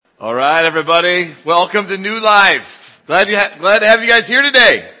All right, everybody. Welcome to New Life. Glad to have you guys here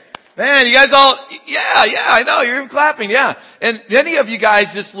today. Man, you guys all, yeah, I know. You're even clapping, yeah. And many of you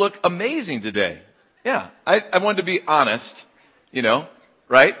guys just look amazing today. Yeah, I wanted to be honest,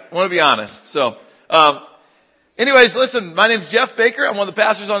 right? I want to be honest. So, anyways, listen, my name's Jeff Baker. I'm one of the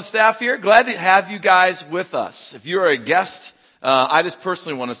pastors on staff here. Glad to have you guys with us. If you're a guest, I just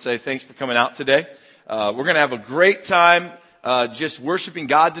personally want to say thanks for coming out today. We're going to have a great time just worshiping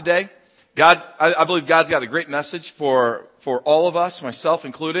God today. I believe God's got a great message for all of us, myself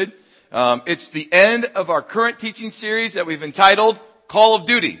included. It's the end of our current teaching series that we've entitled Call of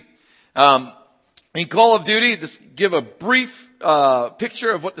Duty. In Call of Duty, just give a brief picture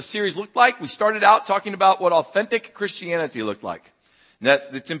of what the series looked like. We started out talking about what authentic Christianity looked like. And that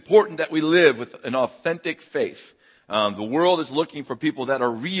it's important that we live with an authentic faith. The world is looking for people that are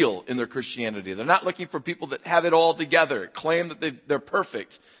real in their Christianity. They're not looking for people that have it all together, claim that they're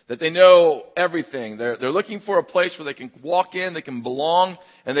perfect, that they know everything. They're looking for a place where they can walk in, they can belong,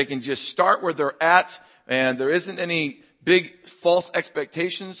 and they can just start where they're at, and there isn't any big false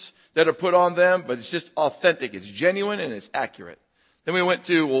expectations that are put on them, but it's just authentic. It's genuine and it's accurate. Then we went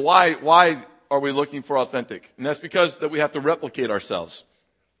to, well, why are we looking for authentic? And that's because that we have to replicate ourselves.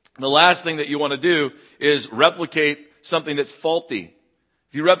 The last thing that you want to do is replicate something that's faulty.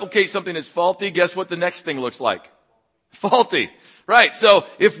 If you replicate something that's faulty, guess what the next thing looks like? Faulty. Right. So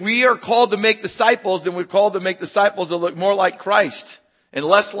if we are called to make disciples, then we're called to make disciples that look more like Christ and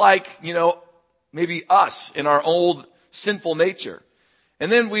less like, maybe us in our old sinful nature.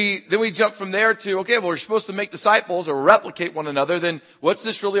 And then we jump from there to, okay, well, we're supposed to make disciples or replicate one another. Then what's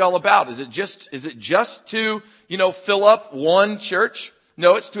this really all about? Is it just to, fill up one church?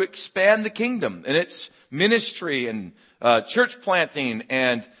 No, it's to expand the kingdom, and it's ministry and church planting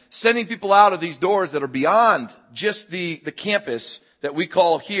and sending people out of these doors that are beyond just the campus that we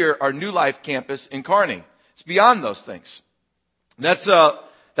call here our New Life campus in Kearney. It's beyond those things. And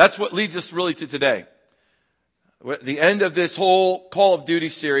that's what leads us really to today. At the end of this whole Call of Duty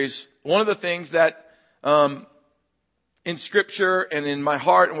series, one of the things that in Scripture and in my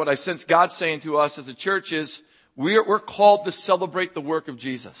heart and what I sense God saying to us as a church is we're called to celebrate the work of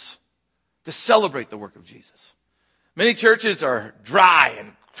Jesus. To celebrate the work of Jesus. Many churches are dry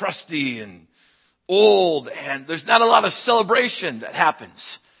and crusty and old, and there's not a lot of celebration that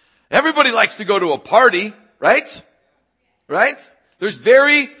happens. Everybody likes to go to a party, right? Right? There's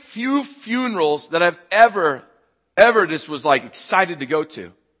very few funerals that I've ever just was like excited to go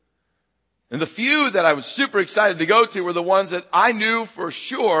to. And the few that I was super excited to go to were the ones that I knew for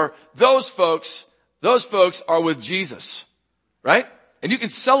sure those folks are with Jesus, right? And you can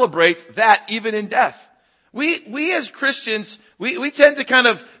celebrate that even in death. We as Christians, we tend to kind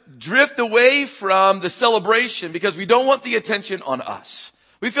of drift away from the celebration because we don't want the attention on us.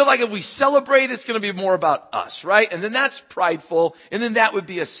 We feel like if we celebrate, it's going to be more about us, right? And then that's prideful, and then that would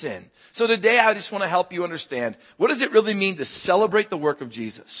be a sin. So today I just want to help you understand, what does it really mean to celebrate the work of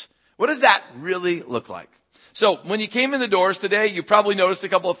Jesus? What does that really look like? So when you came in the doors today, you probably noticed a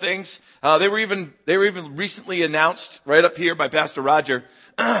couple of things. They were even recently announced right up here by Pastor Roger.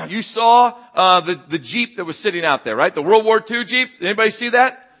 You saw the Jeep that was sitting out there, right? The World War II Jeep. Anybody see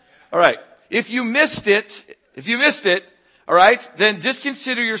that? All right. If you missed it, all right, then just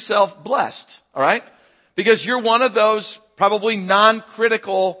consider yourself blessed. All right, because you're one of those probably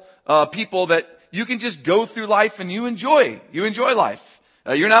non-critical people that you can just go through life and you enjoy life.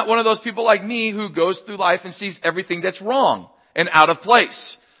 You're not one of those people like me who goes through life and sees everything that's wrong and out of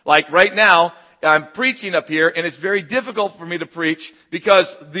place. Like right now, I'm preaching up here and it's very difficult for me to preach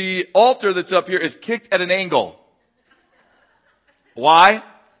because the altar that's up here is kicked at an angle. Why?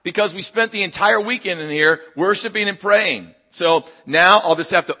 Because we spent the entire weekend in here worshiping and praying. So now I'll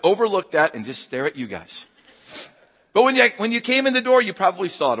just have to overlook that and just stare at you guys. But when you came in the door, you probably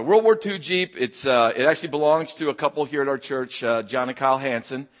saw it. A World War II Jeep. It actually belongs to a couple here at our church, John and Kyle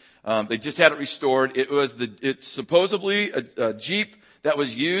Hansen. They just had it restored. It's supposedly a Jeep that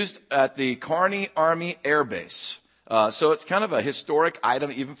was used at the Kearney Army Air Base. So it's kind of a historic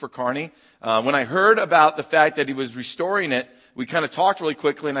item even for Kearney. When I heard about the fact that he was restoring it, we kind of talked really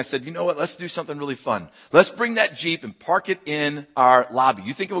quickly and I said, you know what, let's do something really fun. Let's bring that Jeep and park it in our lobby.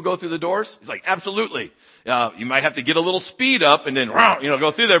 You think it will go through the doors? He's like, absolutely. You might have to get a little speed up and then,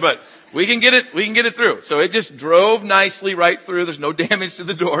 go through there, but we can get it through. So it just drove nicely right through. There's no damage to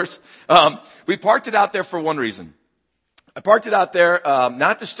the doors. We parked it out there for one reason. I parked it out there,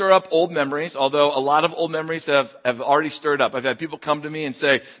 not to stir up old memories, although a lot of old memories have already stirred up. I've had people come to me and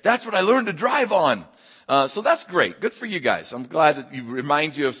say, that's what I learned to drive on. So that's great. Good for you guys. I'm glad that you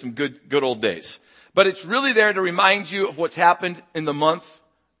remind you of some good old days. But it's really there to remind you of what's happened in the month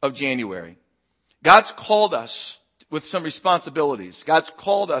of January. God's called us with some responsibilities. God's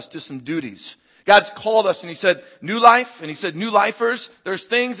called us to some duties. God's called us and He said, new life. And He said, new lifers, there's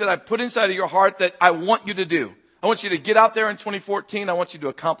things that I put inside of your heart that I want you to do. I want you to get out there in 2014. I want you to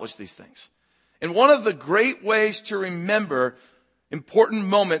accomplish these things. And one of the great ways to remember important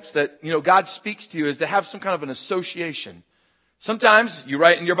moments that, God speaks to you is to have some kind of an association. Sometimes you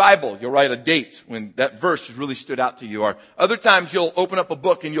write in your Bible, you'll write a date when that verse really stood out to you. Or other times you'll open up a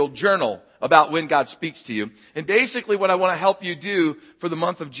book and you'll journal about when God speaks to you. And basically what I want to help you do for the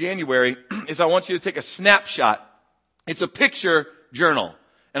month of January is I want you to take a snapshot. It's a picture journal.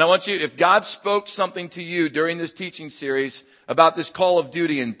 And I want you, if God spoke something to you during this teaching series about this call of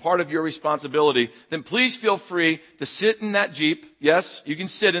duty and part of your responsibility, then please feel free to sit in that Jeep. Yes, you can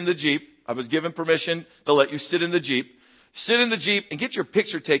sit in the Jeep. I was given permission to let you sit in the Jeep. Sit in the Jeep and get your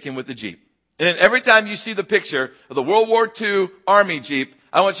picture taken with the Jeep. And then every time you see the picture of the World War II Army Jeep,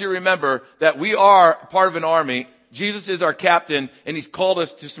 I want you to remember that we are part of an army. Jesus is our captain, and He's called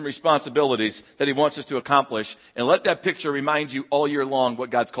us to some responsibilities that He wants us to accomplish. And let that picture remind you all year long what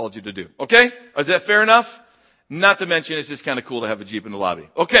God's called you to do. Okay? Is that fair enough? Not to mention, it's just kind of cool to have a Jeep in the lobby.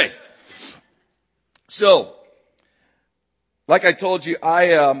 Okay. So, like I told you,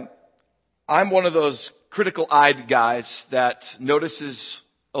 I'm one of those critical-eyed guys that notices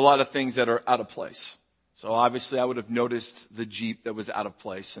a lot of things that are out of place. So obviously I would have noticed the Jeep that was out of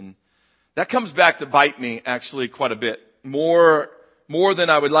place. And that comes back to bite me actually quite a bit. More than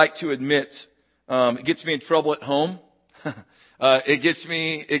I would like to admit. It gets me in trouble at home. It gets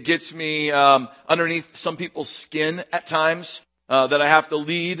me underneath some people's skin at times, that I have to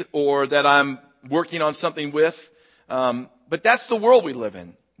lead or that I'm working on something with. But that's the world we live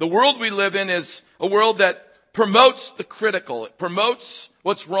in. The world we live in is a world that promotes the critical. It promotes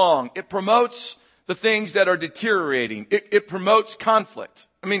what's wrong. It promotes the things that are deteriorating. It promotes conflict.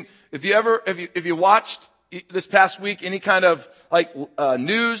 I mean, if you watched this past week any kind of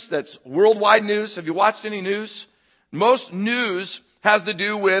news that's worldwide news, have you watched any news? Most news has to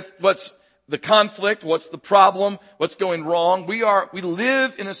do with what's the conflict, what's the problem, what's going wrong. We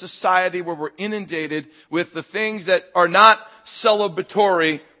live in a society where we're inundated with the things that are not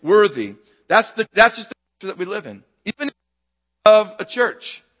celebratory worthy. That's just the culture that we live in. Even of a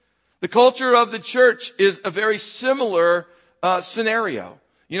church. The culture of the church is a very similar scenario.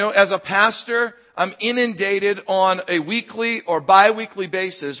 As a pastor, I'm inundated on a weekly or bi-weekly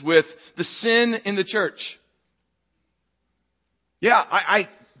basis with the sin in the church. Yeah,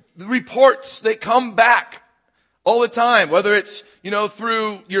 the reports, they come back all the time, whether it's,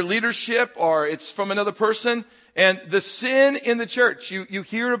 through your leadership or it's from another person. And the sin in the church, you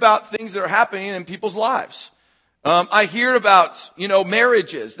hear about things that are happening in people's lives. I hear about,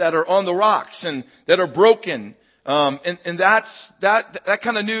 marriages that are on the rocks and that are broken. And that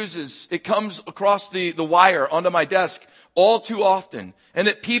kind of news it comes across the wire onto my desk all too often. And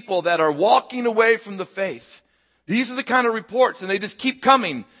that people that are walking away from the faith, these are the kind of reports, and they just keep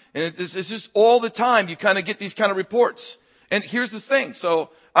coming. And it's just all the time you kind of get these kind of reports. And here's the thing. So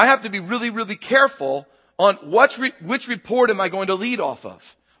I have to be really, really careful on which report am I going to lead off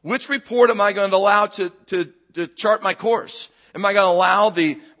of? Which report am I going to allow to chart my course? Am I going to allow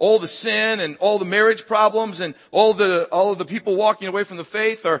all the sin and all the marriage problems and all of the people walking away from the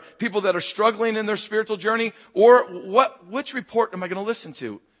faith, or people that are struggling in their spiritual journey? Or which report am I going to listen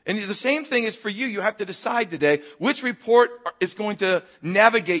to? And the same thing is for you. You have to decide today which report is going to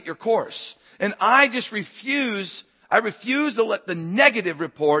navigate your course. And I refuse to let the negative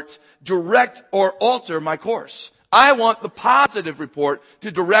report direct or alter my course. I want the positive report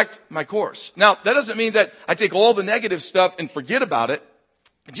to direct my course. Now, that doesn't mean that I take all the negative stuff and forget about it.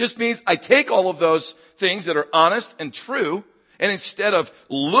 It just means I take all of those things that are honest and true, and instead of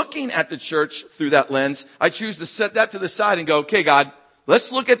looking at the church through that lens, I choose to set that to the side and go, okay, God,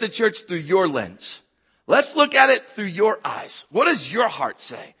 let's look at the church through your lens. Let's look at it through your eyes. What does your heart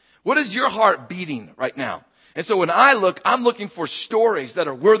say? What is your heart beating right now? And so when I'm looking for stories that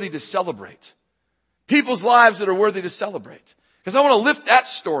are worthy to celebrate. People's lives that are worthy to celebrate. Because I want to lift that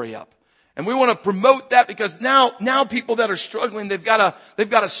story up. And we want to promote that, because now people that are struggling, they've got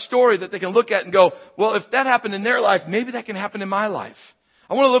a story that they can look at and go, well, if that happened in their life, maybe that can happen in my life.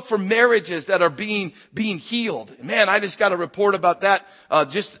 I want to look for marriages that are being healed. Man, I just got a report about that.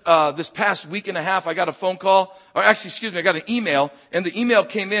 This past week and a half, I got a phone call, I got an email, and the email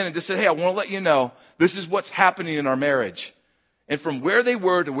came in and just said, hey, I want to let you know, this is what's happening in our marriage. And from where they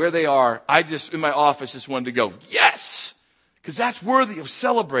were to where they are, in my office, just wanted to go, yes! Because that's worthy of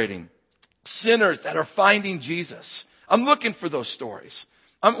celebrating. Sinners that are finding Jesus. I'm looking for those stories.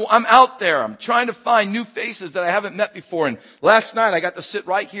 I'm out there. I'm trying to find new faces that I haven't met before. And last night I got to sit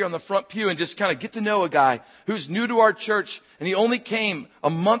right here on the front pew and just kind of get to know a guy who's new to our church. And he only came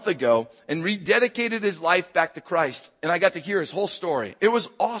a month ago and rededicated his life back to Christ. And I got to hear his whole story. It was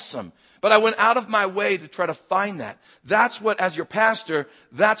awesome. But I went out of my way to try to find that. That's what, as your pastor,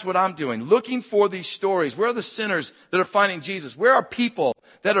 that's what I'm doing. Looking for these stories. Where are the sinners that are finding Jesus? Where are people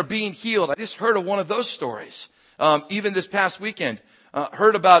that are being healed? I just heard of one of those stories. Even this past weekend.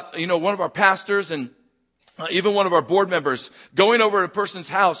 Heard about, one of our pastors and even one of our board members going over to a person's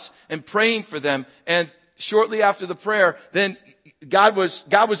house and praying for them. And shortly after the prayer, then God was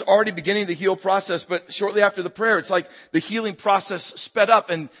already beginning the heal process. But shortly after the prayer, it's like the healing process sped up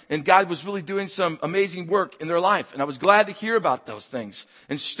and God was really doing some amazing work in their life. And I was glad to hear about those things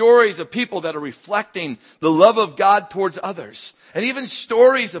and stories of people that are reflecting the love of God towards others. And even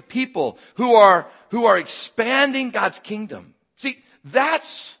stories of people who are expanding God's kingdom. See,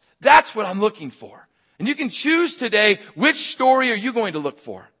 that's what I'm looking for. And you can choose today, which story are you going to look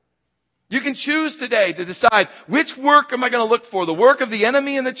for? You can choose today to decide, which work am I going to look for? The work of the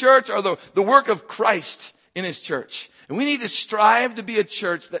enemy in the church or the work of Christ in his church? And we need to strive to be a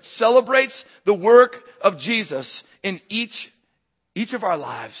church that celebrates the work of Jesus in each of our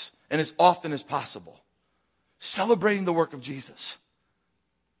lives and as often as possible. Celebrating the work of Jesus.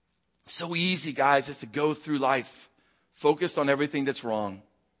 So easy, guys, just to go through life focused on everything that's wrong.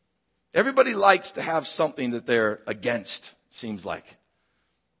 Everybody likes to have something that they're against, seems like.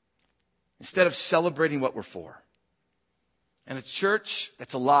 Instead of celebrating what we're for. And a church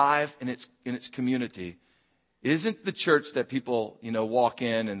that's alive in its community isn't the church that people, walk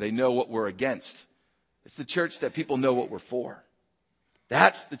in and they know what we're against. It's the church that people know what we're for.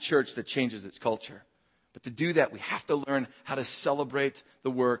 That's the church that changes its culture. But to do that, we have to learn how to celebrate the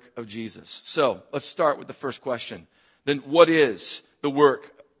work of Jesus. So let's start with the first question. Then what is the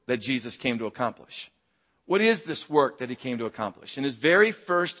work that Jesus came to accomplish? What is this work that he came to accomplish? In his very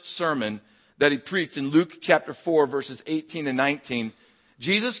first sermon that he preached in Luke chapter 4, verses 18 and 19,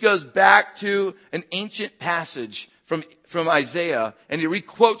 Jesus goes back to an ancient passage from Isaiah, and he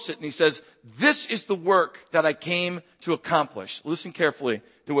requotes it, and he says, "This is the work that I came to accomplish." Listen carefully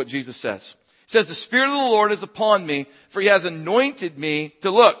to what Jesus says. He says, "The Spirit of the Lord is upon me, for he has anointed me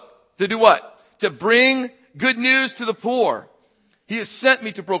to do what? To bring good news to the poor. He has sent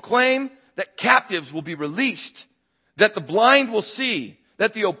me to proclaim that captives will be released, that the blind will see,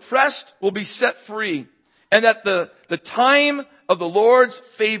 that the oppressed will be set free, and that the time of the Lord's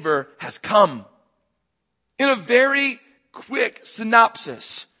favor has come." In a very quick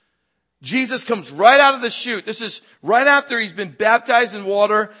synopsis, Jesus comes right out of the chute. This is right after he's been baptized in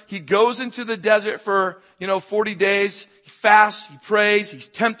water. He goes into the desert for, 40 days. He fasts, he prays, he's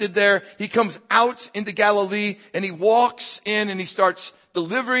tempted there. He comes out into Galilee and he walks in and he starts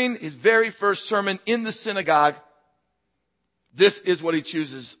delivering his very first sermon in the synagogue. This is what he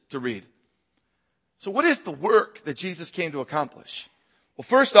chooses to read. So what is the work that Jesus came to accomplish? Well,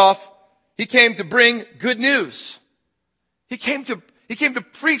 first off, he came to bring good news. He came to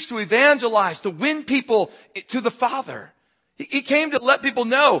preach, to evangelize, to win people to the Father. He came to let people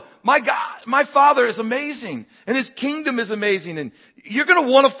know, my God, my Father is amazing and his kingdom is amazing and you're going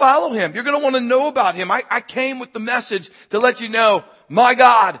to want to follow him. You're going to want to know about him. I came with the message to let you know, my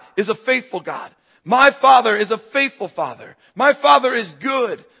God is a faithful God. My Father is a faithful Father. My Father is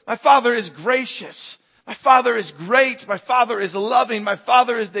good. My Father is gracious. My Father is great. My Father is loving. My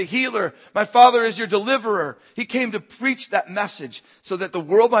Father is the healer. My Father is your deliverer. He came to preach that message so that the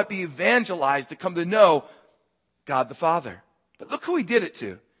world might be evangelized to come to know God the Father. But look who he did it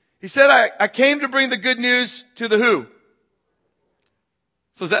to. He said, I came to bring the good news to the who?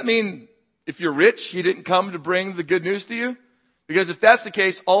 So does that mean if you're rich, he didn't come to bring the good news to you? Because if that's the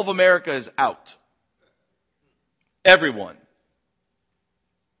case, all of America is out. Everyone.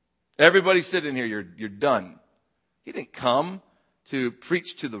 Everybody sitting here, you're done. He didn't come to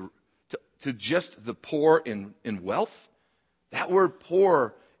preach to just the poor in wealth. That word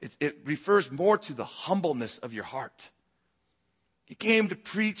poor, it refers more to the humbleness of your heart. He came to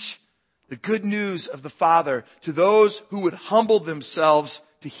preach the good news of the Father to those who would humble themselves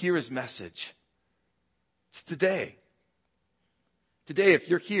to hear his message. It's today. Today, if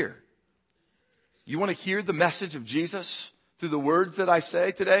you're here, you want to hear the message of Jesus through the words that I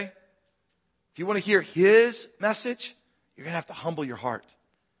say today? If you want to hear his message, you're going to have to humble your heart.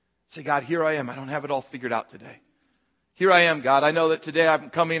 Say, God, here I am. I don't have it all figured out today. Here I am, God. I know that today I'm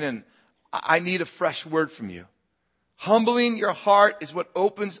coming and I need a fresh word from you. Humbling your heart is what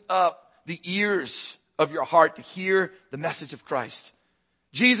opens up the ears of your heart to hear the message of Christ.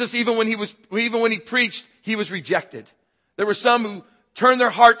 Jesus, even when he preached, he was rejected. There were some turned their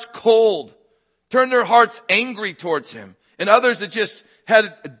hearts cold, turned their hearts angry towards him. And others that just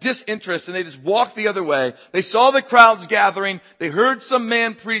had a disinterest and they just walked the other way. They saw the crowds gathering. They heard some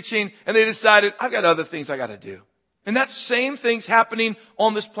man preaching and they decided, I've got other things I got to do. And that same thing's happening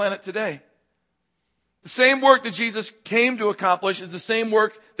on this planet today. The same work that Jesus came to accomplish is the same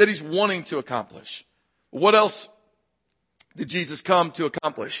work that he's wanting to accomplish. What else did Jesus come to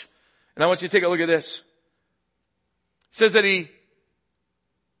accomplish? And I want you to take a look at this. It says that he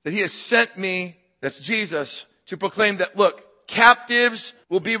has sent me, that's Jesus, to proclaim that, look, captives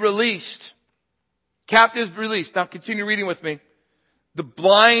will be released. Captives released. Now continue reading with me. The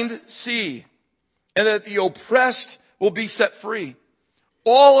blind see, and that the oppressed will be set free.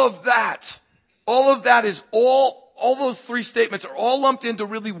 All of that is all those three statements are all lumped into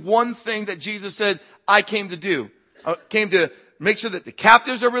really one thing that Jesus said, I came to do. I came to make sure that the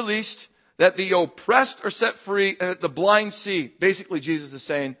captives are released, that the oppressed are set free, and that the blind see. Basically, Jesus is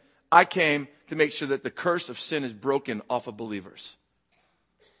saying, I came to make sure that the curse of sin is broken off of believers.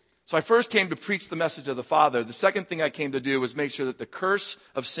 So I first came to preach the message of the Father. The second thing I came to do was make sure that the curse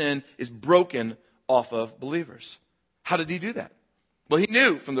of sin is broken off of believers. How did he do that? Well, he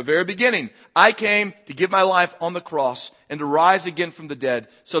knew from the very beginning, I came to give my life on the cross and to rise again from the dead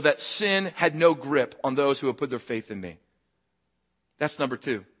so that sin had no grip on those who have put their faith in me. That's number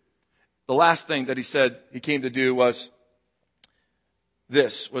two. The last thing that he said he came to do was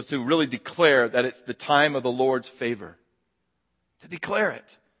to really declare that it's the time of the Lord's favor. To declare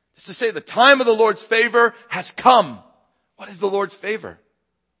it. Just to say the time of the Lord's favor has come. What is the Lord's favor?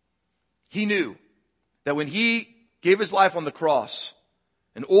 He knew that when he gave his life on the cross,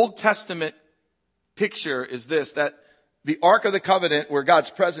 an Old Testament picture is this, that the Ark of the Covenant, where God's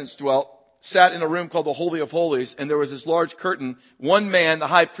presence dwelt, sat in a room called the Holy of Holies, and there was this large curtain. One man, the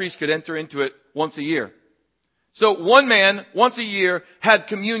high priest, could enter into it once a year. So one man, once a year, had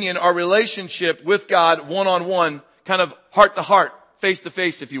communion, our relationship with God, one-on-one, kind of heart-to-heart,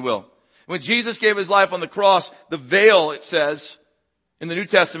 face-to-face, if you will. When Jesus gave his life on the cross, the veil, it says, in the New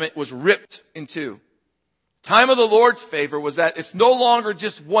Testament, was ripped in two. Time of the Lord's favor was that it's no longer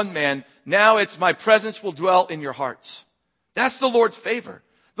just one man. Now it's my presence will dwell in your hearts. That's the Lord's favor.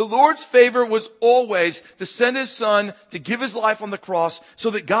 The Lord's favor was always to send his son to give his life on the cross so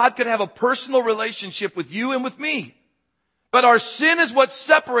that God could have a personal relationship with you and with me. But our sin is what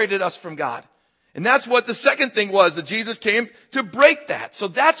separated us from God. And that's what the second thing was, that Jesus came to break that. So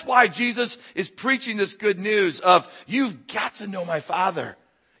that's why Jesus is preaching this good news of, you've got to know my Father.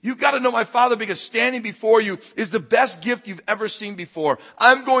 You've got to know my Father because standing before you is the best gift you've ever seen before.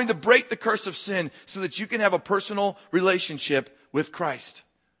 I'm going to break the curse of sin so that you can have a personal relationship with Christ.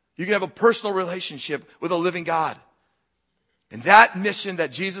 You can have a personal relationship with a living God. And that mission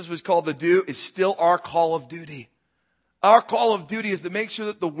that Jesus was called to do is still our call of duty. Our call of duty is to make sure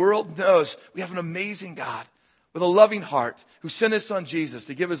that the world knows we have an amazing God with a loving heart who sent his son Jesus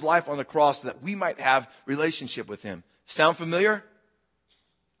to give his life on the cross so that we might have relationship with him. Sound familiar?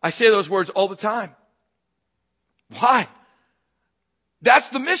 I say those words all the time. Why? That's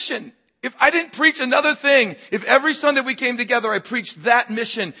the mission. If I didn't preach another thing, if every Sunday we came together I preached that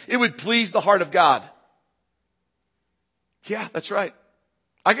mission, it would please the heart of God. Yeah, that's right.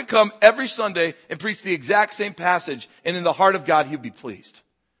 I could come every Sunday and preach the exact same passage, and in the heart of God he'd be pleased.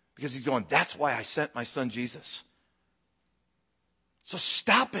 Because he's going, that's why I sent my son Jesus. So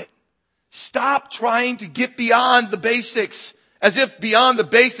stop it. Stop trying to get beyond the basics. As if beyond the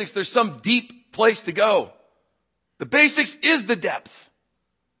basics there's some deep place to go. The basics is the depth.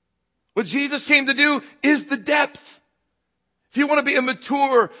 What Jesus came to do is the depth. If you want to be a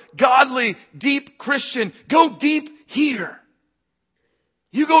mature, godly, deep Christian, go deep here.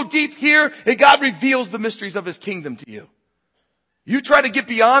 You go deep here and God reveals the mysteries of his kingdom to you. You try to get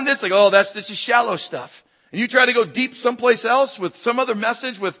beyond this, like, oh, that's just shallow stuff. And you try to go deep someplace else with some other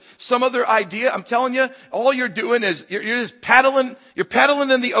message, with some other idea. I'm telling you, all you're doing is you're just paddling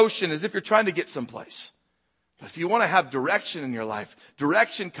in the ocean as if you're trying to get someplace. But if you want to have direction in your life,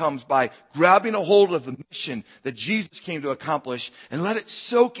 direction comes by grabbing a hold of the mission that Jesus came to accomplish and let it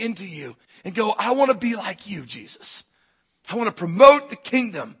soak into you and go, I want to be like you, Jesus. I want to promote the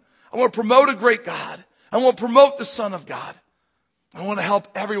kingdom. I want to promote a great God. I want to promote the Son of God. I want to help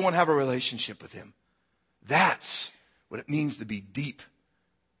everyone have a relationship with him. That's what it means to be deep.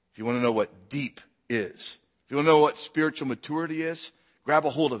 If you want to know what deep is, if you want to know what spiritual maturity is, grab a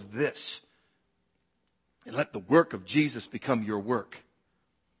hold of this and let the work of Jesus become your work.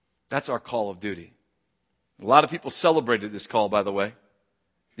 That's our call of duty. A lot of people celebrated this call, by the way.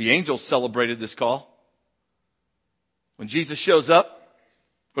 The angels celebrated this call. When Jesus shows up,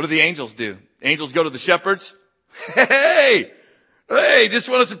 what do the angels do? The angels go to the shepherds. Hey, Hey, just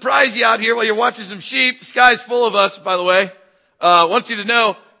want to surprise you out here while you're watching some sheep. The sky's full of us, by the way. Want you to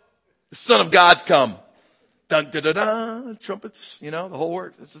know the Son of God's come. Dun, da, da, da, trumpets, the whole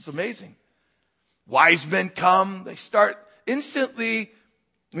word. This is amazing. Wise men come. They start instantly.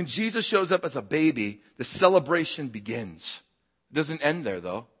 When Jesus shows up as a baby, the celebration begins. It doesn't end there,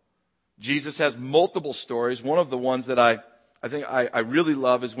 though. Jesus has multiple stories. One of the ones that I think I really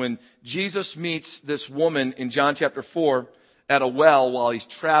love is when Jesus meets this woman in John chapter 4 at a well while he's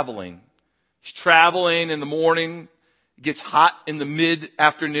traveling. He's traveling in the morning. It gets hot in the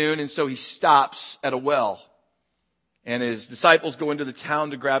mid-afternoon, and so he stops at a well. And his disciples go into the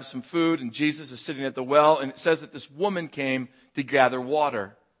town to grab some food, and Jesus is sitting at the well, and it says that this woman came to gather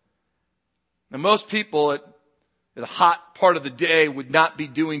water. Now, most people at the hot part of the day would not be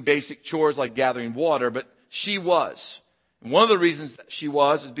doing basic chores like gathering water, but she was. And one of the reasons that she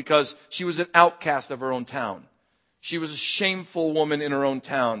was is because she was an outcast of her own town. She was a shameful woman in her own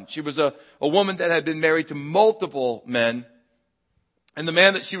town. She was a woman that had been married to multiple men, and the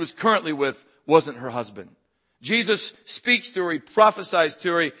man that she was currently with wasn't her husband. Jesus speaks to her, he prophesies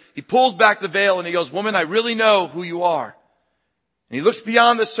to her, he pulls back the veil and he goes, "Woman, I really know who you are." And he looks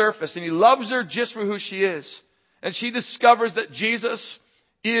beyond the surface and he loves her just for who she is. And she discovers that Jesus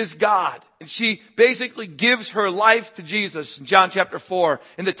is God. And she basically gives her life to Jesus in John chapter 4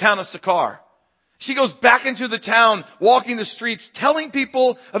 in the town of Sychar. She goes back into the town, walking the streets, telling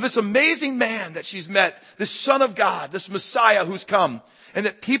people of this amazing man that she's met, this Son of God, this Messiah who's come. And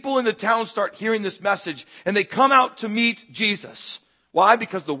that people in the town start hearing this message and they come out to meet Jesus. Why?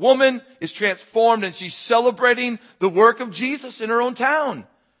 Because the woman is transformed and she's celebrating the work of Jesus in her own town.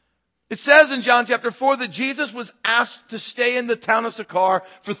 It says in John chapter 4 that Jesus was asked to stay in the town of Sychar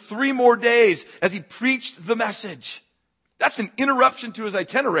for 3 more days as he preached the message. That's an interruption to his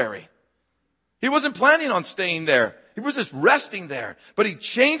itinerary. He wasn't planning on staying there. He was just resting there. But he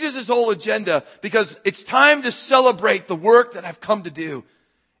changes his whole agenda because it's time to celebrate the work that I've come to do.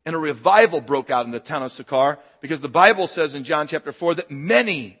 And a revival broke out in the town of Sychar because the Bible says in John chapter 4 that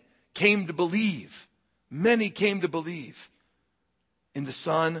many came to believe. Many came to believe in the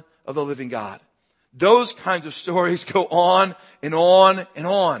Son of the living God. Those kinds of stories go on and on and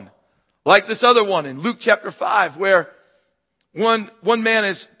on. Like this other one in Luke chapter 5 where one man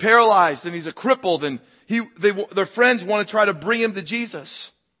is paralyzed and he's a crippled and their friends want to try to bring him to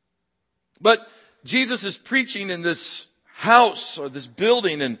Jesus. But Jesus is preaching in this house or this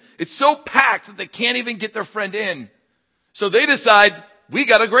building and it's so packed that they can't even get their friend in. So they decide, we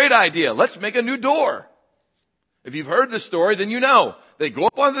got a great idea. Let's make a new door. If you've heard this story, then you know. They go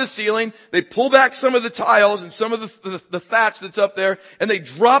up onto the ceiling, they pull back some of the tiles and some of the thatch that's up there, and they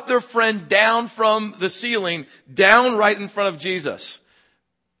drop their friend down from the ceiling, down right in front of Jesus.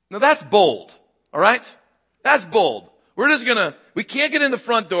 Now that's bold, alright? That's bold. We can't get in the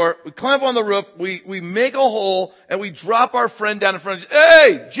front door, we climb up on the roof, we make a hole, and we drop our friend down in front of Jesus.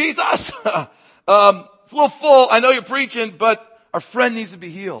 Hey, Jesus! It's a little full, I know you're preaching, but our friend needs to be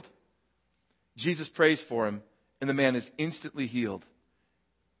healed. Jesus prays for him, and the man is instantly healed.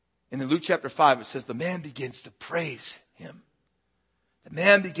 And in Luke chapter 5, it says the man begins to praise him. The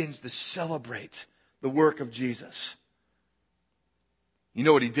man begins to celebrate the work of Jesus. You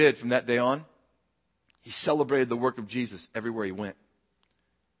know what he did from that day on? He celebrated the work of Jesus everywhere he went.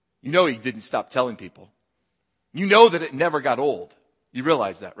 You know he didn't stop telling people. You know that it never got old. You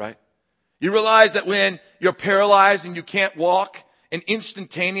realize that, right? You realize that when you're paralyzed and you can't walk, and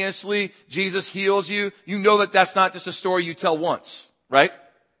instantaneously Jesus heals you, you know that that's not just a story you tell once, right?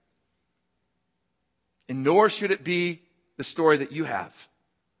 And nor should it be the story that you have.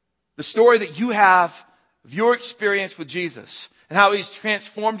 The story that you have of your experience with Jesus and how he's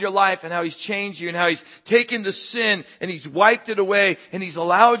transformed your life and how he's changed you and how he's taken the sin and he's wiped it away and he's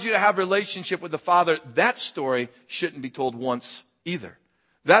allowed you to have a relationship with the Father. That story shouldn't be told once either.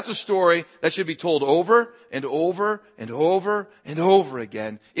 That's a story that should be told over and over and over and over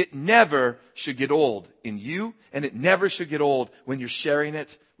again. It never should get old in you, and it never should get old when you're sharing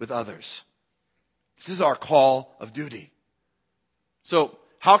it with others. This is our call of duty. So,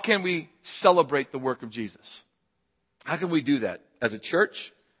 how can we celebrate the work of Jesus? How can we do that as a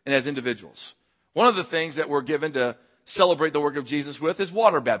church and as individuals? One of the things that we're given to celebrate the work of Jesus with is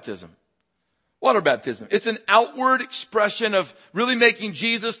water baptism. Water baptism. It's an outward expression of really making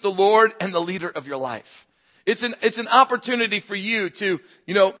Jesus the Lord and the leader of your life. It's an opportunity for you to,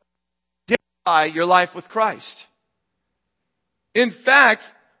 identify your life with Christ. In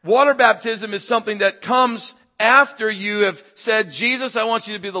fact, water baptism is something that comes after you have said, Jesus, I want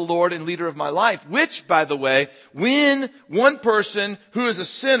you to be the Lord and leader of my life. Which, by the way, when one person who is a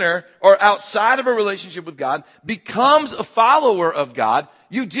sinner or outside of a relationship with God becomes a follower of God,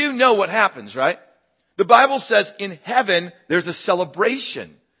 you do know what happens, right? The Bible says in heaven, there's a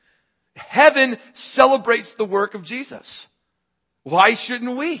celebration. Heaven celebrates the work of Jesus. Why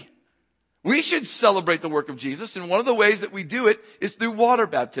shouldn't we? We should celebrate the work of Jesus, and one of the ways that we do it is through water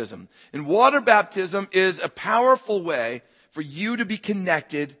baptism. And water baptism is a powerful way for you to be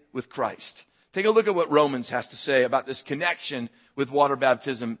connected with Christ. Take a look at what Romans has to say about this connection with water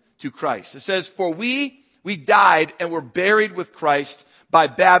baptism to Christ. It says, for we died and were buried with Christ by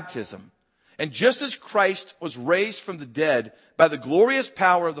baptism. And just as Christ was raised from the dead by the glorious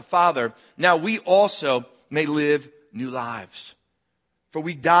power of the Father, now we also may live new lives. For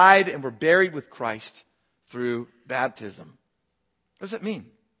we died and were buried with Christ through baptism. What does that mean?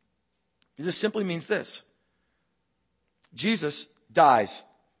 It just simply means this. Jesus dies,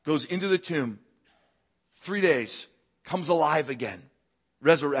 goes into the tomb, 3 days, comes alive again,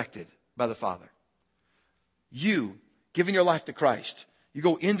 resurrected by the Father. You, giving your life to Christ, you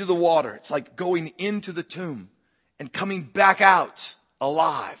go into the water. It's like going into the tomb and coming back out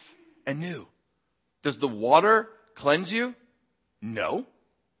alive and new. Does the water cleanse you? No.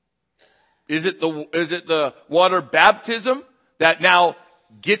 Is it the water baptism that now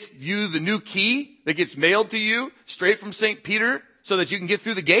gets you the new key that gets mailed to you straight from St. Peter so that you can get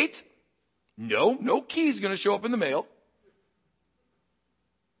through the gate? No key is going to show up in the mail.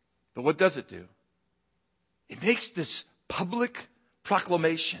 But what does it do? It makes this public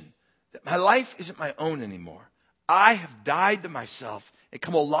proclamation that my life isn't my own anymore. I have died to myself and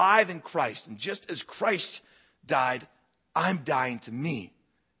come alive in Christ. And just as Christ died, I'm dying to me,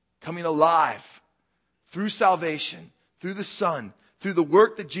 coming alive through salvation, through the Son, through the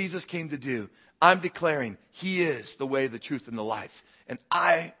work that Jesus came to do. I'm declaring He is the way, the truth, and the life. And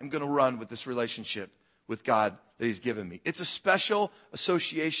I am going to run with this relationship with God that He's given me. It's a special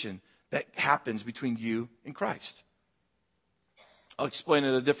association that happens between you and Christ. I'll explain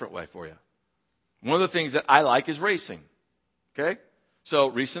it a different way for you. One of the things that I like is racing. Okay? So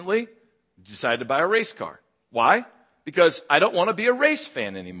recently, decided to buy a race car. Why? Because I don't want to be a race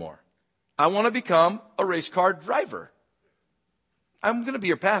fan anymore. I want to become a race car driver. I'm going to be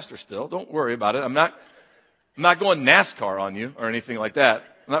your pastor still. Don't worry about it. I'm not going NASCAR on you or anything like that.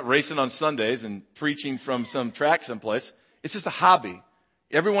 I'm not racing on Sundays and preaching from some track someplace. It's just a hobby.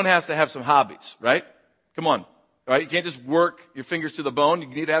 Everyone has to have some hobbies, right? Come on. Right? You can't just work your fingers to the bone. You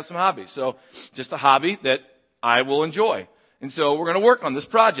need to have some hobbies. So just a hobby that I will enjoy. And so we're going to work on this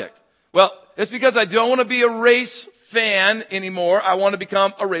project. Well, it's because I don't want to be a race fan anymore. I want to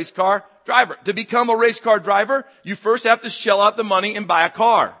become a race car driver. To become a race car driver, you first have to shell out the money and buy a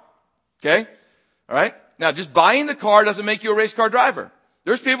car. Okay? All right? Now, just buying the car doesn't make you a race car driver.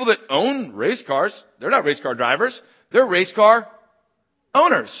 There's people that own race cars. They're not race car drivers. They're race car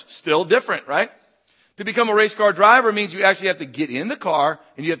owners. Still different, right? To become a race car driver means you actually have to get in the car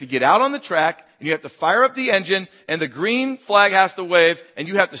and you have to get out on the track and you have to fire up the engine and the green flag has to wave and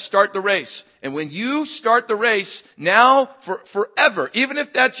you have to start the race. And when you start the race, now forever, even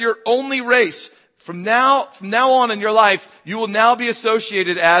if that's your only race, from now on in your life, you will now be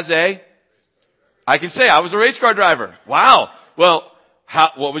associated as I can say I was a race car driver. Wow. Well,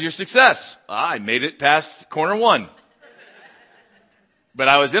 what was your success? I made it past corner 1. But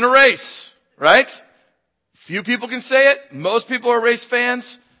I was in a race, right? Few people can say it. Most people are race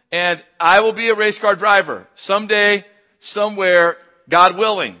fans. And I will be a race car driver someday, somewhere, God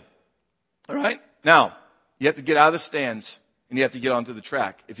willing. All right? Now, you have to get out of the stands and you have to get onto the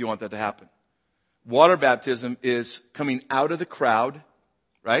track if you want that to happen. Water baptism is coming out of the crowd,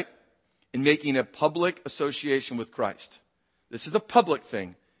 right? And making a public association with Christ. This is a public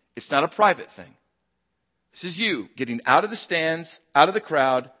thing. It's not a private thing. This is you getting out of the stands, out of the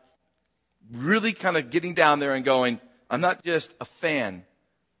crowd, really kind of getting down there and going, I'm not just a fan,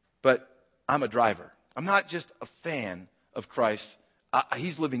 but I'm a driver. I'm not just a fan of Christ.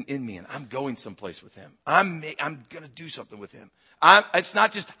 He's living in me and I'm going someplace with Him. I'm going to do something with Him. It's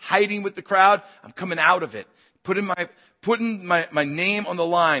not just hiding with the crowd. I'm coming out of it, putting my name on the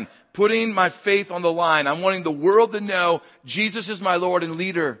line, putting my faith on the line. I'm wanting the world to know Jesus is my Lord and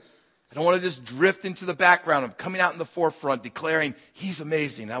leader. I don't want to just drift into the background. I'm coming out in the forefront, declaring He's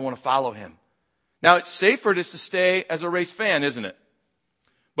amazing. And I want to follow Him. Now, it's safer just to stay as a race fan, isn't it?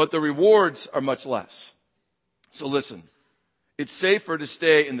 But the rewards are much less. So listen, it's safer to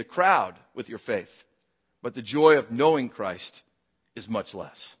stay in the crowd with your faith, but the joy of knowing Christ is much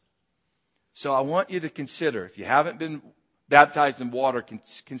less. So I want you to consider, if you haven't been baptized in water,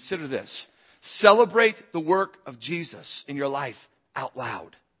 consider this, Celebrate the work of Jesus in your life out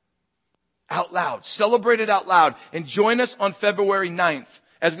loud. Out loud. Celebrate it out loud. And join us on February 9th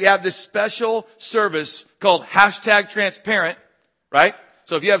as we have this special service called #transparent, right?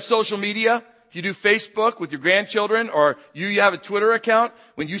 So if you have social media, if you do Facebook with your grandchildren, or you have a Twitter account,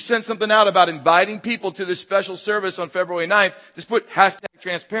 when you send something out about inviting people to this special service on February 9th, just put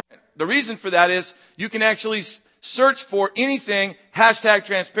 #transparent. The reason for that is you can actually search for anything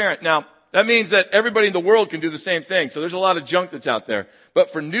 #transparent. Now, that means that everybody in the world can do the same thing. So there's a lot of junk that's out there.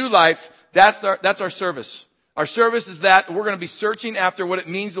 But for New Life, that's our service. Our service is that we're going to be searching after what it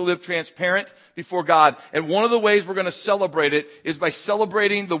means to live transparent before God. And one of the ways we're going to celebrate it is by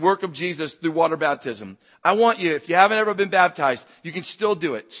celebrating the work of Jesus through water baptism. I want you, if you haven't ever been baptized, you can still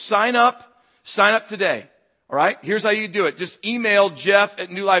do it. Sign up today. All right? Here's how you do it. Just email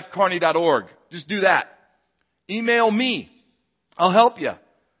Jeff@newlifecarney.org. Just do that. Email me. I'll help you.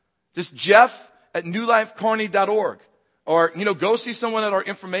 Just Jeff@newlifecarney.org. Or, go see someone at our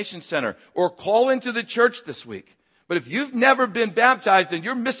information center. Or call into the church this week. But if you've never been baptized, then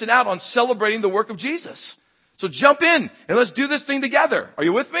you're missing out on celebrating the work of Jesus. So jump in and let's do this thing together. Are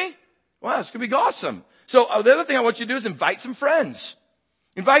you with me? Wow, it's going to be awesome. So the other thing I want you to do is invite some friends.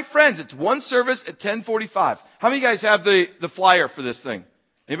 Invite friends. It's one service at 10:45. How many of you guys have the flyer for this thing?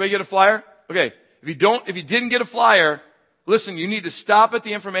 Anybody get a flyer? Okay. If you didn't get a flyer, listen, you need to stop at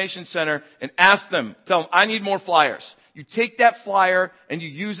the information center and ask them. Tell them, I need more flyers. You take that flyer and you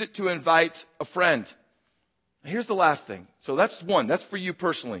use it to invite a friend. Here's the last thing. So that's one. That's for you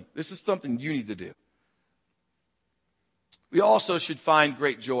personally. This is something you need to do. We also should find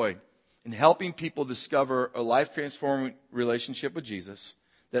great joy in helping people discover a life-transforming relationship with Jesus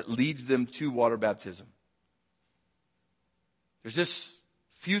that leads them to water baptism. There's just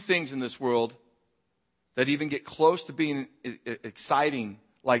few things in this world that even get close to being exciting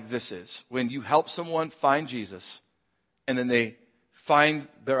like this is. When you help someone find Jesus and then they find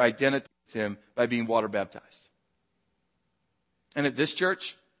their identity with him by being water baptized. And at this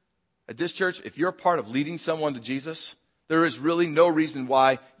church, if you're a part of leading someone to Jesus, there is really no reason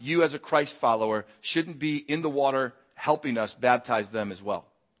why you as a Christ follower shouldn't be in the water helping us baptize them as well.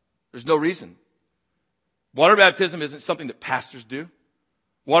 There's no reason. Water baptism isn't something that pastors do.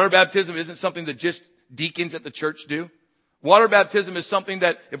 Water baptism isn't something that just deacons at the church do. Water baptism is something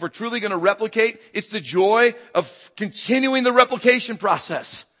that if we're truly going to replicate, it's the joy of continuing the replication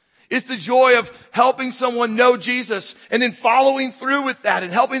process. It's the joy of helping someone know Jesus and then following through with that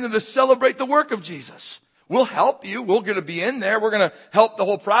and helping them to celebrate the work of Jesus. We'll help you. We're going to be in there. We're going to help the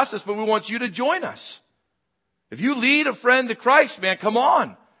whole process, but we want you to join us. If you lead a friend to Christ, man, come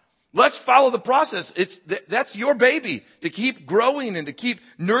on. Let's follow the process. That's your baby, to keep growing and to keep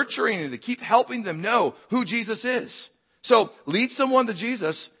nurturing and to keep helping them know who Jesus is. So lead someone to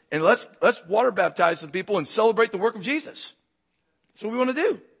Jesus and let's water baptize some people and celebrate the work of Jesus. That's what we want to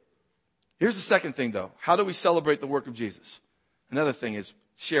do. Here's the second thing though. How do we celebrate the work of Jesus? Another thing is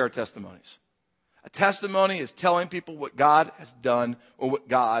share testimonies. A testimony is telling people what God has done or what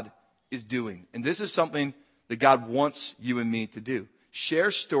God is doing. And this is something that God wants you and me to do.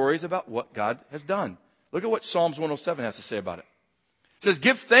 Share stories about what God has done. Look at what Psalms 107 has to say about it. It says,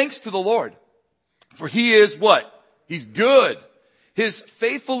 give thanks to the Lord, for he is what? He's good. His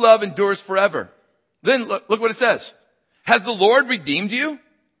faithful love endures forever. Then look what it says. Has the Lord redeemed you?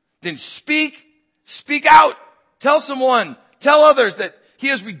 Then speak out. Tell someone, tell others that he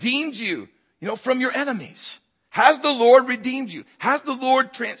has redeemed you, from your enemies. Has the Lord redeemed you? Has the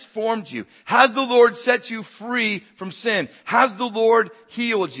Lord transformed you? Has the Lord set you free from sin? Has the Lord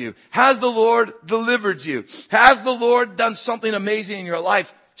healed you? Has the Lord delivered you? Has the Lord done something amazing in your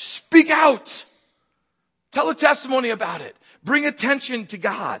life? Speak out. Tell a testimony about it. Bring attention to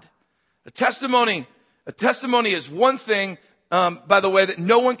God. A testimony is one thing, by the way, that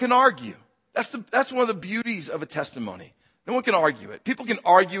no one can argue. That's one of the beauties of a testimony. No one can argue it. People can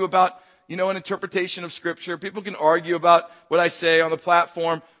argue about, an interpretation of Scripture. People can argue about what I say on the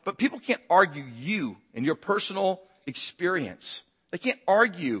platform, but people can't argue you and your personal experience. They can't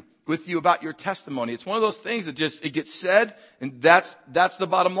argue with you about your testimony. It's one of those things that it gets said, and that's the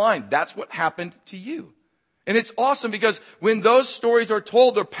bottom line. That's what happened to you. And it's awesome because when those stories are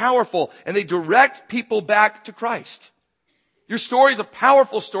told, they're powerful and they direct people back to Christ. Your story is a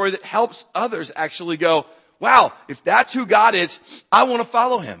powerful story that helps others actually go, wow, if that's who God is, I want to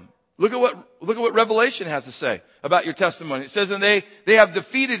follow him. Look at what Revelation has to say about your testimony. It says, and they have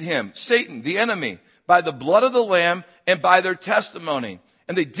defeated him, Satan, the enemy, by the blood of the Lamb and by their testimony.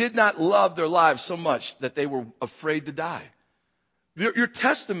 And they did not love their lives so much that they were afraid to die. Your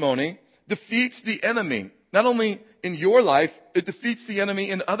testimony defeats the enemy. not only in your life, it defeats the enemy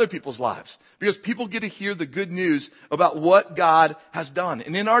in other people's lives. Because people get to hear the good news about what God has done.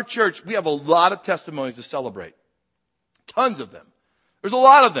 And in our church, we have a lot of testimonies to celebrate. Tons of them. There's a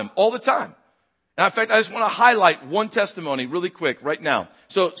lot of them all the time. And in fact, I just want to highlight one testimony really quick right now.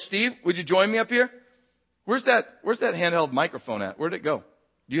 So, Steve, would you join me up here? Where's that handheld microphone at? Where'd it go?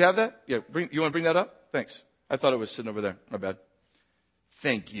 Do you have that? Yeah, you want to bring that up? Thanks. I thought it was sitting over there. My bad.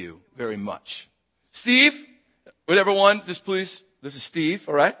 Thank you very much. Steve, would everyone just please, this is Steve,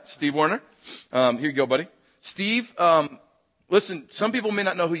 all right? Steve Warner. Here you go, buddy. Steve, listen, some people may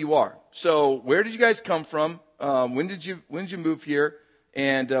not know who you are. So where did you guys come from? When did you move here?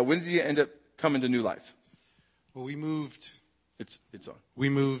 And when did you end up coming to New Life? Well, we moved. It's on. We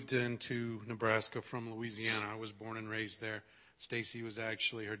moved into Nebraska from Louisiana. I was born and raised there. Stacy was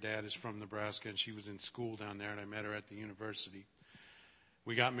actually, her dad is from Nebraska, and she was in school down there, and I met her at the university.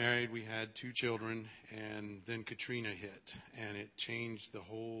 We got married, we had 2 children, and then Katrina hit, and it changed the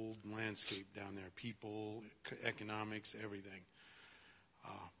whole landscape down there, people, economics, everything.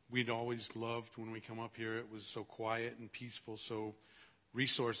 We'd always loved when we come up here, it was so quiet and peaceful, so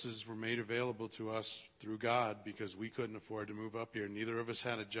resources were made available to us through God because we couldn't afford to move up here. Neither of us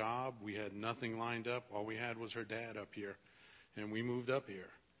had a job, we had nothing lined up, all we had was her dad up here, and we moved up here.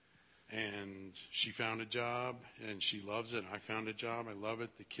 And she found a job, and she loves it. I found a job. I love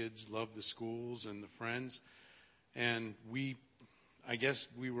it. The kids love the schools and the friends. And I guess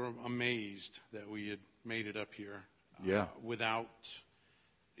we were amazed that we had made it up here. Yeah. I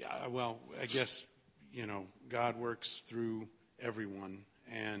guess, God works through everyone.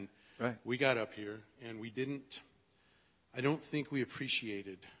 And right. We got up here, and I don't think we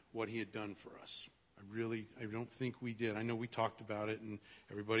appreciated what he had done for us. I don't think we did. I know we talked about it, and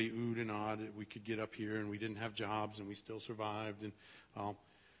everybody oohed and awed that we could get up here, and we didn't have jobs, and we still survived. And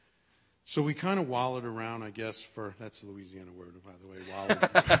so we kind of wallowed around, I guess, that's a Louisiana word, by the way, wallowed.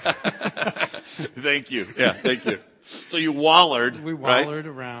 Thank you. Yeah, thank you. So you wallered, We wallered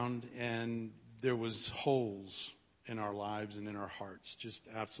around, and there was holes in our lives and in our hearts, just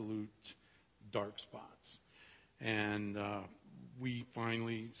absolute dark spots. And we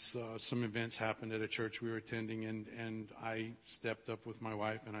finally saw some events happened at a church we were attending, and I stepped up with my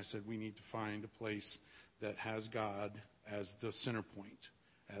wife, and I said, we need to find a place that has God as the center point,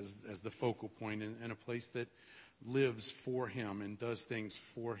 as the focal point, and a place that lives for him and does things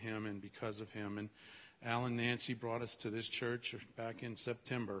for him and because of him. And Al and Nancy brought us to this church back in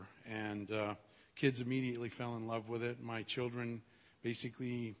September, and kids immediately fell in love with it. My children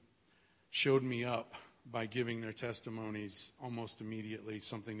basically showed me up by giving their testimonies almost immediately,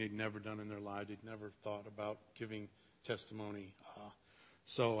 something they'd never done in their life. They'd never thought about giving testimony.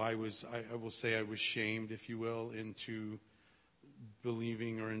 So I will say I was shamed, if you will, into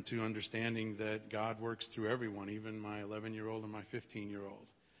believing or into understanding that God works through everyone, even my 11-year-old and my 15-year-old.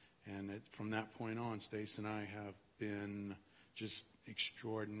 And from that point on, Stace and I have been just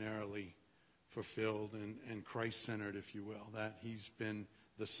extraordinarily fulfilled and Christ-centered, if you will, that he's been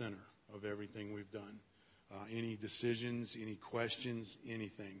the center of everything we've done. Any decisions, any questions,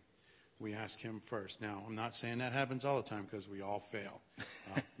 anything, we ask him first. Now, I'm not saying that happens all the time because we all fail.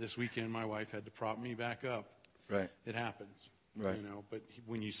 This weekend, my wife had to prop me back up. Right. It happens. Right. But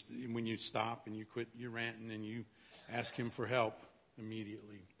when you stop and you quit your ranting and you ask him for help,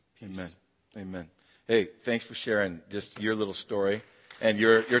 immediately, peace. Amen. Hey, thanks for sharing just your little story and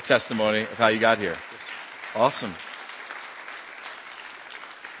your testimony of how you got here. Yes. Awesome.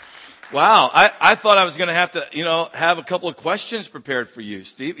 Wow, I thought I was going to have to, have a couple of questions prepared for you,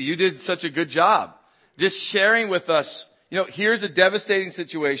 Steve. You did such a good job just sharing with us, here's a devastating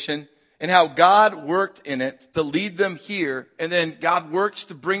situation and how God worked in it to lead them here, and then God works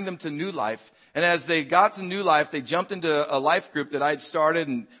to bring them to New Life. And as they got to New Life, they jumped into a life group that I had started,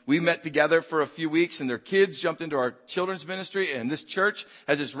 and we met together for a few weeks, and their kids jumped into our children's ministry, and this church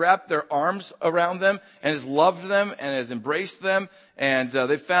has just wrapped their arms around them and has loved them and has embraced them. And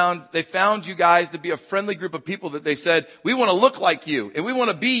they found you guys to be a friendly group of people that they said, we want to look like you, and we want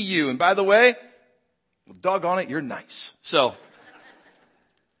to be you. And by the way, well, doggone it, you're nice. So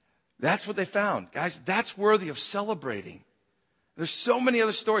that's what they found. Guys, that's worthy of celebrating. There's so many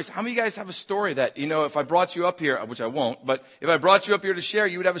other stories. How many of you guys have a story that, if I brought you up here, which I won't, but if I brought you up here to share,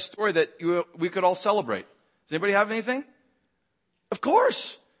 you would have a story that we could all celebrate? Does anybody have anything? Of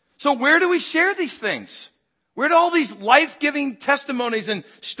course. So where do we share these things? Where do all these life-giving testimonies and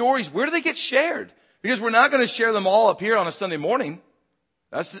stories, where do they get shared? Because we're not going to share them all up here on a Sunday morning.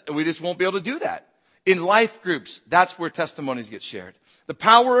 We just won't be able to do that. In life groups, that's where testimonies get shared. The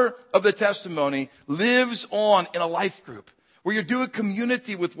power of the testimony lives on in a life group, where you're doing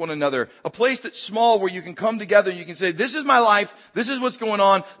community with one another, a place that's small where you can come together and you can say, this is my life, this is what's going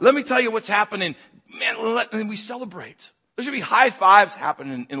on, let me tell you what's happening. Man, and we celebrate. There should be high fives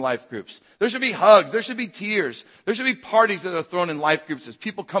happening in life groups. There should be hugs. There should be tears. There should be parties that are thrown in life groups as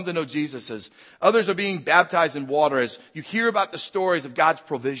people come to know Jesus, as others are being baptized in water, as you hear about the stories of God's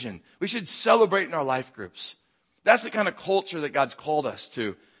provision. We should celebrate in our life groups. That's the kind of culture that God's called us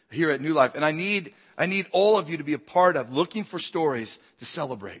to here at New Life. And I need all of you to be a part of looking for stories to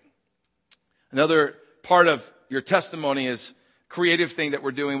celebrate. Another part of your testimony is creative thing that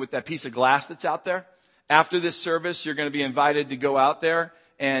we're doing with that piece of glass that's out there. After this service, you're going to be invited to go out there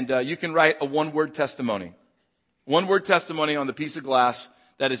and you can write a one-word testimony. One-word testimony on the piece of glass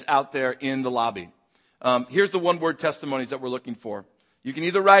that is out there in the lobby. Here's the one-word testimonies that we're looking for. You can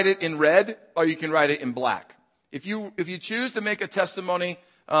either write it in red or you can write it in black. If you choose to make a testimony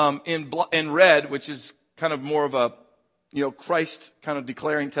in red, which is kind of more of a Christ kind of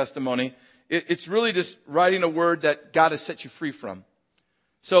declaring testimony, it's really just writing a word that God has set you free from.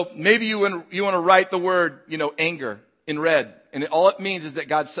 So maybe you want to write the word, anger in red. And all it means is that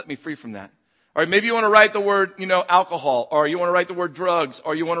God set me free from that. Or maybe you want to write the word, alcohol. Or you want to write the word drugs.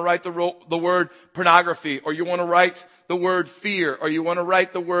 Or you want to write the word pornography. Or you want to write the word fear. Or you want to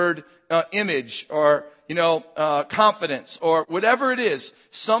write the word image. Or, confidence. Or whatever it is.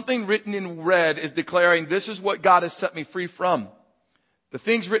 Something written in red is declaring this is what God has set me free from. The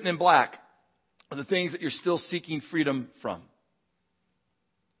things written in black are the things that you're still seeking freedom from.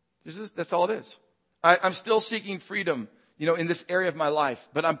 That's all it is. I'm still seeking freedom, in this area of my life,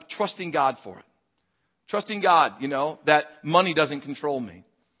 but I'm trusting God for it. Trusting God, that money doesn't control me.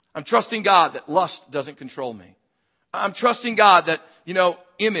 I'm trusting God that lust doesn't control me. I'm trusting God that,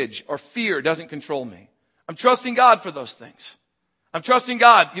 image or fear doesn't control me. I'm trusting God for those things. I'm trusting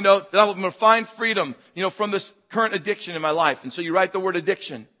God, that I'm going to find freedom, from this current addiction in my life. And so you write the word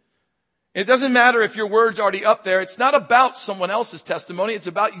addiction. It doesn't matter if your word's already up there. It's not about someone else's testimony. It's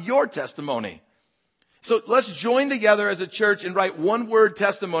about your testimony. So let's join together as a church and write one-word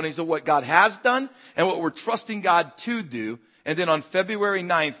testimonies of what God has done and what we're trusting God to do. And then on February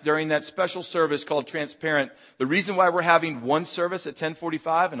 9th, during that special service called Transparent, the reason why we're having one service at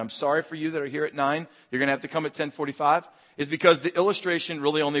 10:45, and I'm sorry for you that are here at 9, you're going to have to come at 10:45, is because the illustration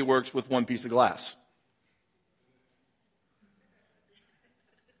really only works with one piece of glass.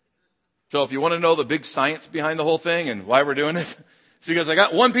 So if you want to know the big science behind the whole thing and why we're doing it, it's because I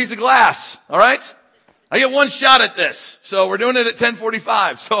got one piece of glass, all right? I get one shot at this. So we're doing it at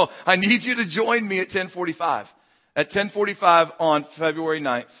 10:45. So I need you to join me at 10:45. At 10:45 on February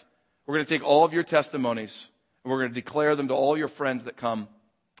 9th, we're going to take all of your testimonies and we're going to declare them to all your friends that come.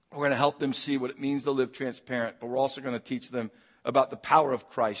 We're going to help them see what it means to live transparent, but we're also going to teach them about the power of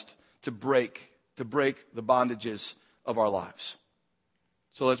Christ to break the bondages of our lives.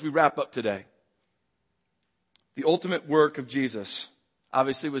 So as we wrap up today, the ultimate work of Jesus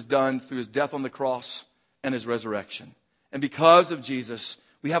obviously was done through his death on the cross and his resurrection. And because of Jesus,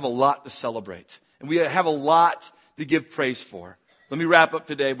 we have a lot to celebrate. And we have a lot to give praise for. Let me wrap up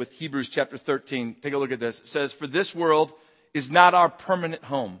today with Hebrews chapter 13. Take a look at this. It says, for this world is not our permanent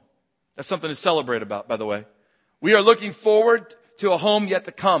home. That's something to celebrate about, by the way. We are looking forward to a home yet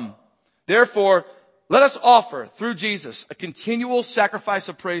to come. Therefore, let us offer, through Jesus, a continual sacrifice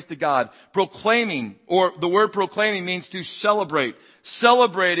of praise to God, proclaiming, or the word proclaiming means to celebrate,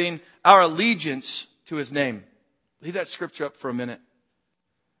 celebrating our allegiance to his name. Leave that scripture up for a minute.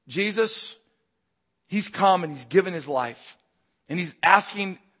 Jesus, he's come and he's given his life. And he's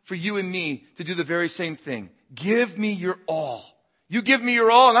asking for you and me to do the very same thing. Give me your all. You give me your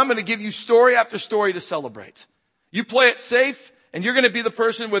all, and I'm going to give you story after story to celebrate. You play it safe, and you're going to be the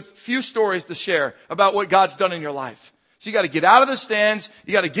person with few stories to share about what God's done in your life. So you got to get out of the stands.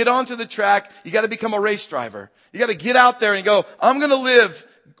 You got to get onto the track. You got to become a race driver. You got to get out there and go, I'm going to live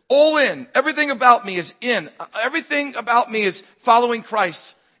all in. Everything about me is in. Everything about me is following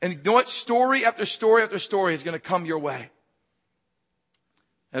Christ. And you know what? Story after story after story is going to come your way.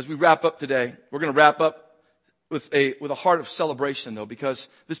 As we wrap up today, we're going to wrap up with a heart of celebration, though, because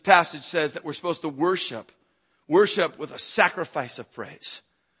this passage says that we're supposed to worship with a sacrifice of praise.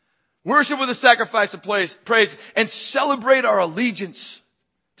 Worship with a sacrifice of praise and celebrate our allegiance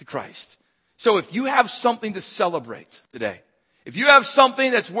to Christ. So if you have something to celebrate today, if you have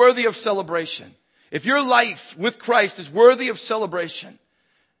something that's worthy of celebration, if your life with Christ is worthy of celebration,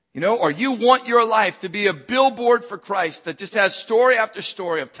 or you want your life to be a billboard for Christ that just has story after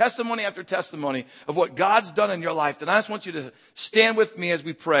story of testimony after testimony of what God's done in your life, then I just want you to stand with me as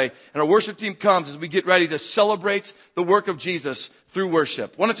we pray. And our worship team comes as we get ready to celebrate the work of Jesus through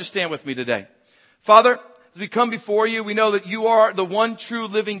worship. Why don't you stand with me today? Father, as we come before you, we know that you are the one true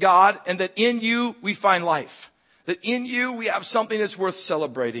living God, and that in you we find life. That in you we have something that's worth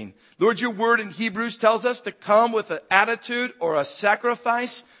celebrating. Lord, your word in Hebrews tells us to come with an attitude or a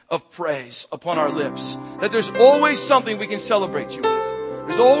sacrifice of praise upon our lips. That there's always something we can celebrate you with.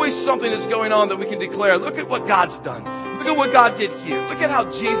 There's always something that's going on that we can declare, look at what God's done. Look at what God did here. Look at how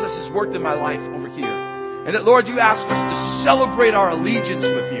Jesus has worked in my life over here. And that, Lord, you ask us to celebrate our allegiance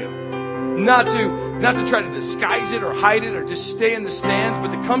with you. Not to try to disguise it or hide it or just stay in the stands,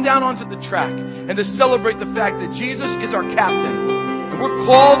 but to come down onto the track and to celebrate the fact that Jesus is our captain. And we're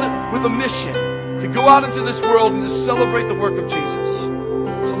called with a mission to go out into this world and to celebrate the work of Jesus.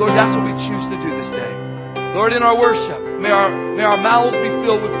 So, Lord, that's what we choose to do this day. Lord, in our worship, may our mouths be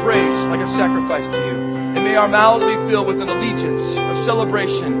filled with praise like a sacrifice to you. And may our mouths be filled with an allegiance of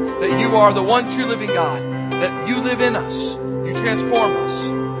celebration that you are the one true living God, that you live in us, you transform us,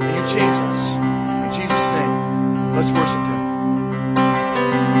 and you change us. In Jesus' name, let's worship him.